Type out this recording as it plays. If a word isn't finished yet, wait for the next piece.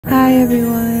Hi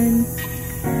everyone!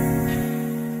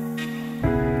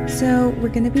 So we're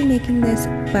going to be making this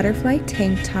butterfly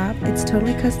tank top. It's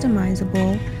totally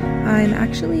customizable. I'm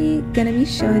actually going to be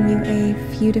showing you a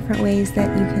few different ways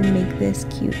that you can make this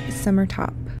cute summer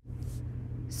top.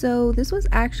 So this was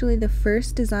actually the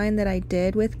first design that I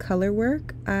did with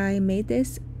colorwork. I made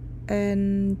this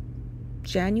in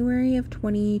January of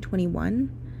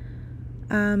 2021.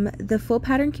 The full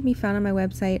pattern can be found on my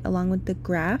website along with the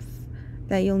graph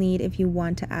that you'll need if you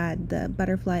want to add the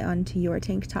butterfly onto your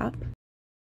tank top.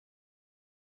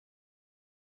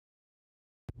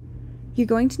 You're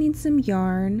going to need some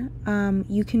yarn.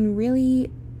 You can really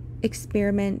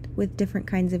experiment with different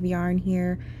kinds of yarn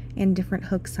here and different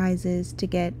hook sizes to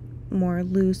get more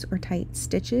loose or tight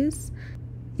stitches.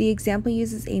 The example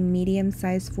uses a medium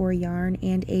size 4 yarn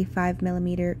and a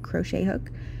 5mm crochet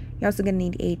hook. You're also going to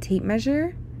need a tape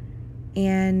measure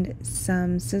and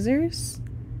some scissors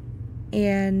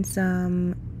and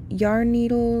some yarn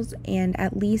needles and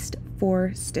at least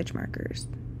 4 stitch markers.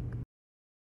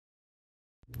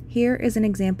 Here is an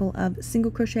example of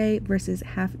single crochet versus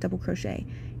half double crochet.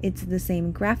 It's the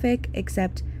same graphic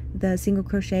except the single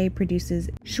crochet produces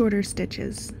shorter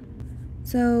stitches.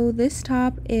 So this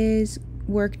top is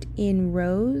worked in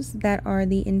rows that are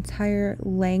the entire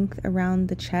length around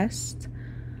the chest,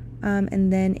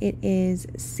 and then it is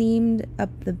seamed up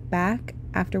the back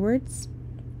afterwards.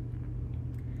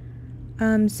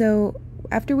 So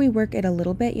after we work it a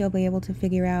little bit, you'll be able to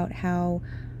figure out how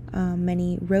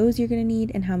many rows you're going to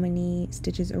need and how many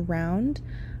stitches around.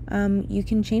 You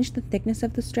can change the thickness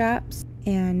of the straps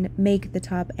and make the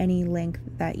top any length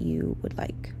that you would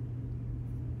like.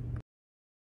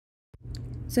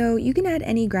 So you can add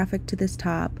any graphic to this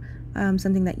top,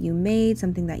 something that you made,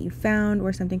 something that you found,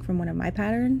 or something from one of my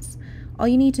patterns. All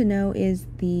you need to know is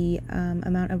the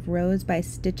amount of rows by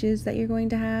stitches that you're going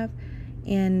to have,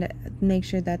 and make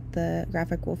sure that the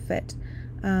graphic will fit.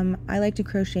 I like to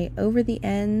crochet over the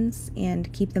ends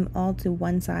and keep them all to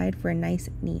one side for a nice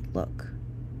neat look.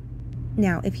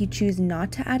 Now if you choose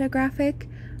not to add a graphic,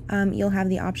 you'll have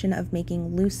the option of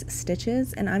making loose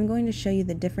stitches, and I'm going to show you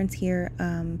the difference here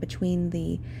between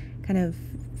the kind of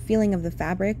feeling of the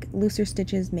fabric. Looser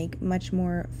stitches make much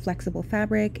more flexible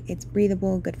fabric, it's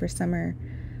breathable, good for summer,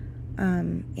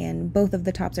 and both of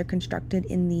the tops are constructed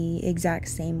in the exact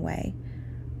same way.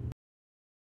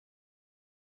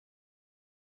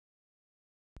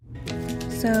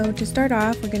 So to start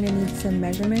off, we're going to need some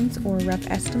measurements or rough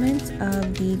estimates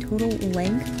of the total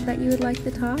length that you would like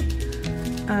the top,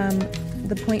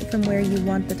 the point from where you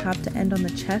want the top to end on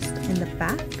the chest and the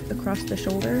back across the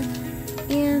shoulder,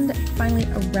 and finally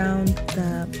around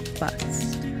the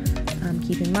bust.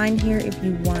 Keep in mind here if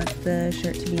you want the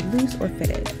shirt to be loose or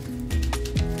fitted.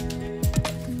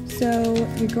 So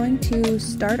you're going to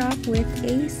start off with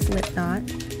a slip knot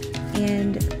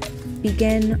and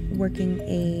begin working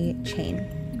a chain.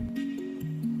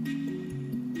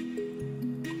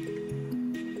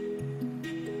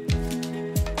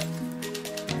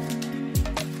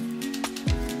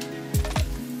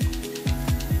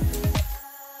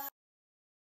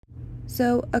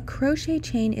 So a crochet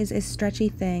chain is a stretchy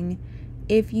thing.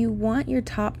 If you want your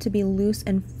top to be loose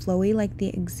and flowy like the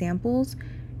examples,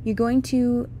 you're going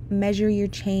to measure your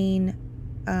chain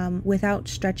without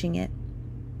stretching it.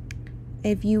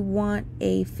 If you want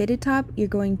a fitted top, you're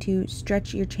going to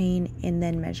stretch your chain and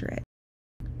then measure it.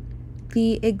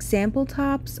 The example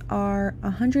tops are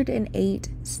 108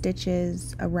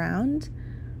 stitches around,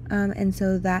 and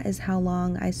so that is how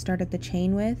long I started the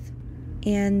chain with,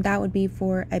 and that would be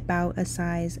for about a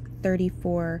size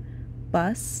 34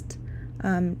 bust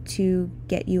to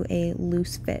get you a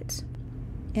loose fit.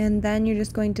 And then you're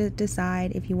just going to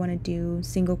decide if you want to do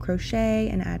single crochet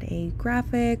and add a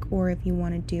graphic, or if you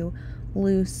want to do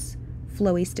loose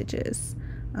flowy stitches,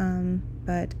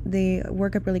 but they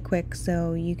work up really quick,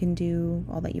 so you can do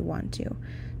all that you want to.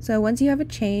 So once you have a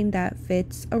chain that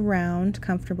fits around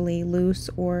comfortably, loose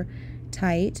or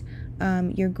tight,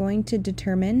 you're going to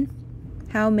determine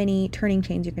how many turning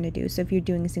chains you're going to do. So if you're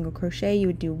doing a single crochet, you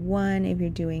would do 1. If you're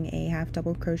doing a half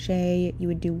double crochet, you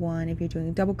would do 1. If you're doing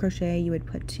a double crochet, you would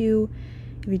put 2.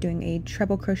 If you're doing a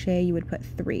treble crochet, you would put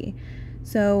 3.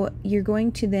 So you're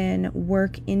going to then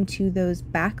work into those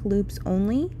back loops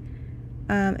only,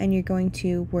 and you're going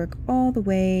to work all the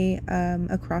way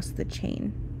across the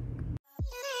chain.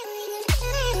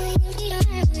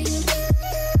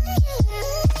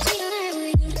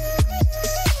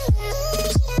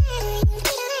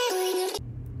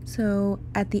 So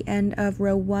at the end of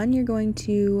row 1, you're going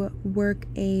to work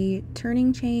a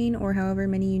turning chain, or however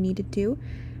many you need to do,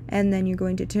 and then you're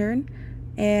going to turn.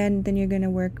 and then you're going to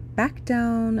work back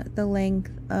down the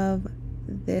length of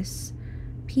this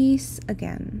piece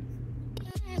again.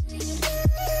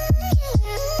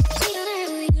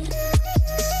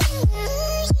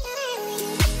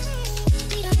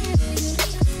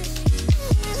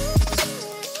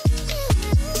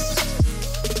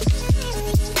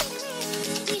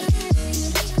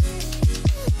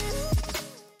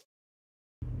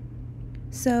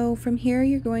 So from here,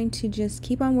 you're going to just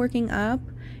keep on working up.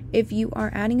 If you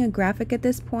are adding a graphic at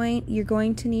this point, you're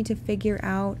going to need to figure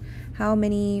out how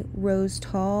many rows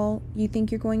tall you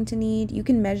think you're going to need. You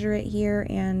can measure it here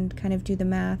and kind of do the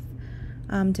math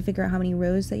to figure out how many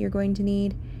rows that you're going to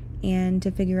need, and to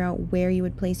figure out where you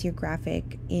would place your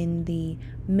graphic in the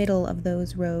middle of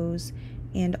those rows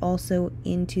and also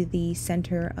into the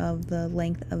center of the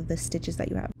length of the stitches that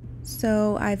you have.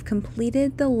 So I've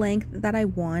completed the length that I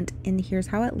want, and here's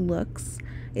how it looks.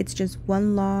 It's just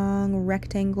one long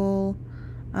rectangle.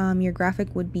 Your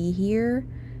graphic would be here,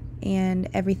 and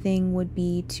everything would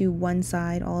be to one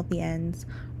side, all of the ends.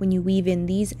 When you weave in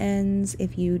these ends,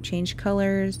 if you change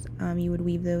colors, you would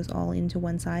weave those all into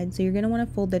one side. So you're going to want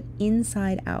to fold it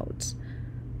inside out.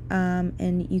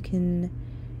 And you can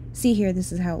see here,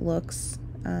 this is how it looks.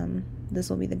 This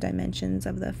will be the dimensions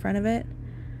of the front of it.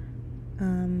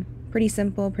 Pretty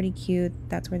simple, pretty cute.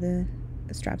 That's where the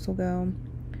straps will go.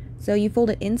 So you fold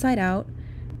it inside out.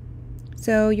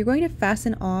 So you're going to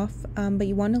fasten off, but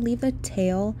you want to leave the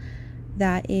tail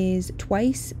that is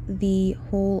twice the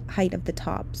whole height of the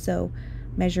top. So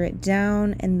measure it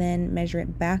down and then measure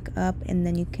it back up, and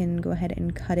then you can go ahead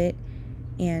and cut it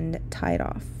and tie it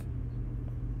off.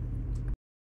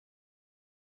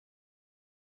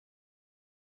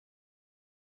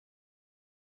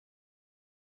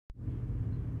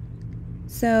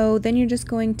 So then you're just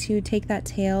going to take that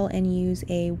tail and use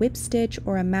a whip stitch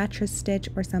or a mattress stitch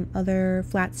or some other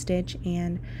flat stitch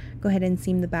and go ahead and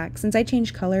seam the back. Since I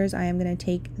changed colors, I am going to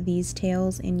take these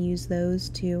tails and use those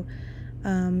to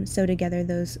sew together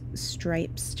those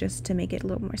stripes just to make it a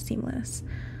little more seamless.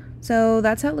 So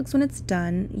that's how it looks when it's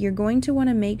done. You're going to want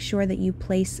to make sure that you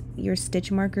place your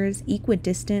stitch markers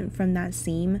equidistant from that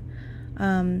seam.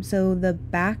 So the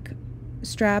back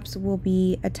straps will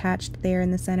be attached there in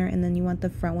the center, and then you want the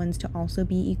front ones to also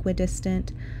be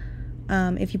equidistant.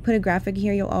 If you put a graphic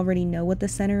here, you'll already know what the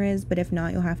center is, but if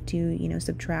not, you'll have to,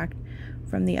 subtract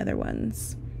from the other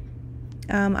ones.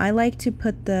 I like to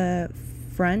put the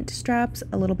front straps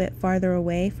a little bit farther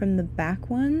away from the back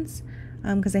ones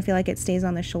because I feel like it stays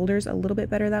on the shoulders a little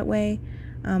bit better that way,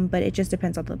 but it just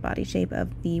depends on the body shape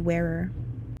of the wearer.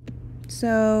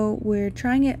 So we're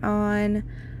trying it on,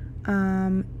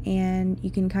 and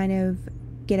you can kind of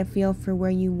get a feel for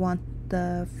where you want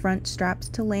the front straps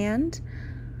to land.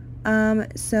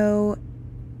 So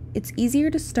it's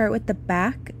easier to start with the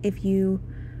back if you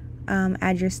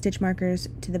add your stitch markers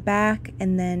to the back,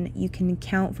 and then you can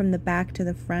count from the back to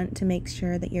the front to make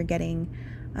sure that you're getting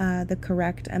the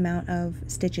correct amount of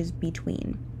stitches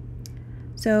between.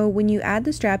 So when you add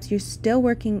the straps, you're still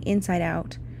working inside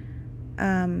out.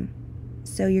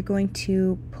 So you're going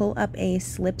to pull up a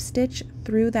slip stitch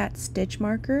through that stitch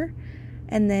marker,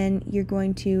 and then you're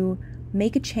going to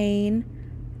make a chain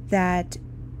that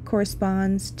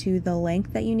corresponds to the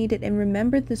length that you need it, and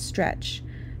remember the stretch.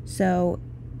 So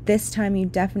this time you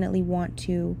definitely want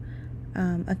to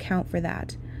account for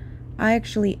that. I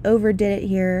actually overdid it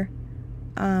here.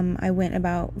 I went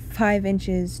about 5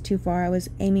 inches too far. I was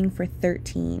aiming for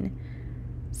 13.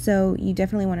 So you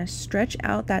definitely want to stretch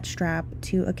out that strap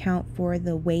to account for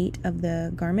the weight of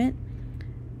the garment,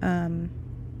 and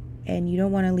you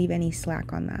don't want to leave any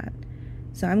slack on that.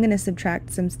 So I'm going to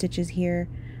subtract some stitches here,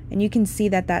 and you can see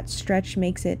that that stretch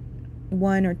makes it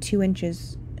 1 or 2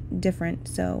 inches different.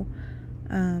 So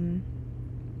I've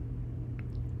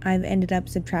ended up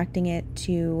subtracting it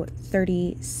to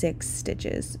 36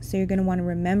 stitches. So you're going to want to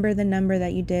remember the number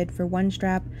that you did for one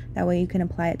strap, that way you can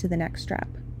apply it to the next strap.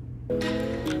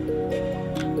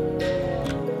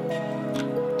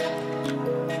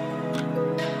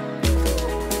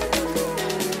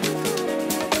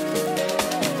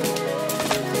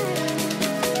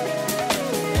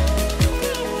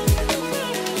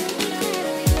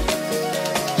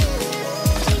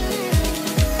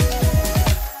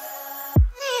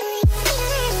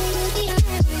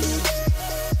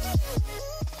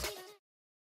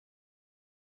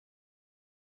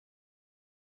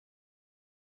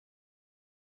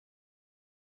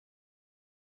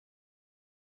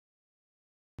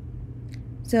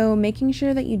 So making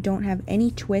sure that you don't have any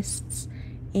twists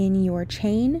in your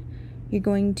chain, you're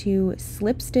going to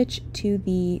slip stitch to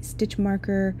the stitch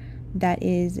marker that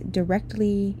is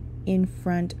directly in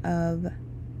front of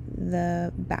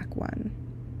the back one.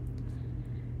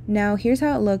 Now here's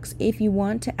how it looks. If you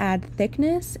want to add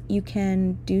thickness, you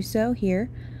can do so here.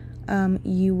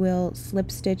 You will slip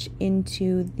stitch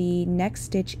into the next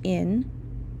stitch in,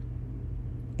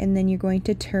 and then you're going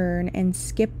to turn and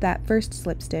skip that first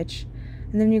slip stitch,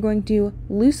 and then you're going to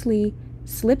loosely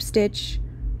slip stitch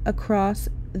across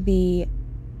the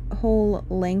whole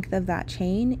length of that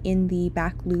chain in the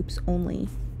back loops only.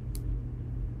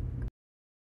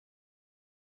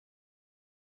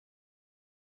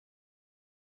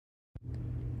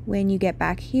 When you get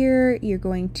back here, you're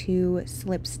going to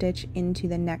slip stitch into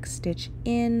the next stitch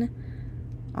in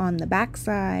on the back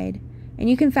side, and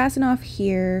you can fasten off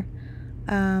here,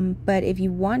 but if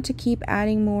you want to keep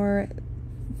adding more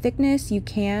thickness, you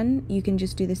can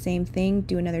just do the same thing,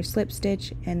 do another slip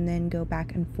stitch, and then go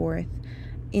back and forth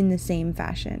in the same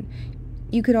fashion.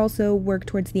 You could also work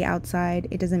towards the outside,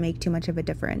 it doesn't make too much of a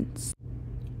difference.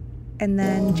 And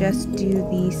then just do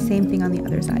the same thing on the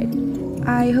other side.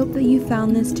 I hope that you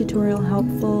found this tutorial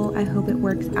helpful. I hope it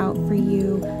works out for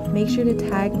you. Make sure to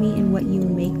tag me in what you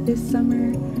make this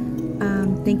summer.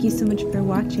 Thank you so much for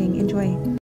watching. Enjoy.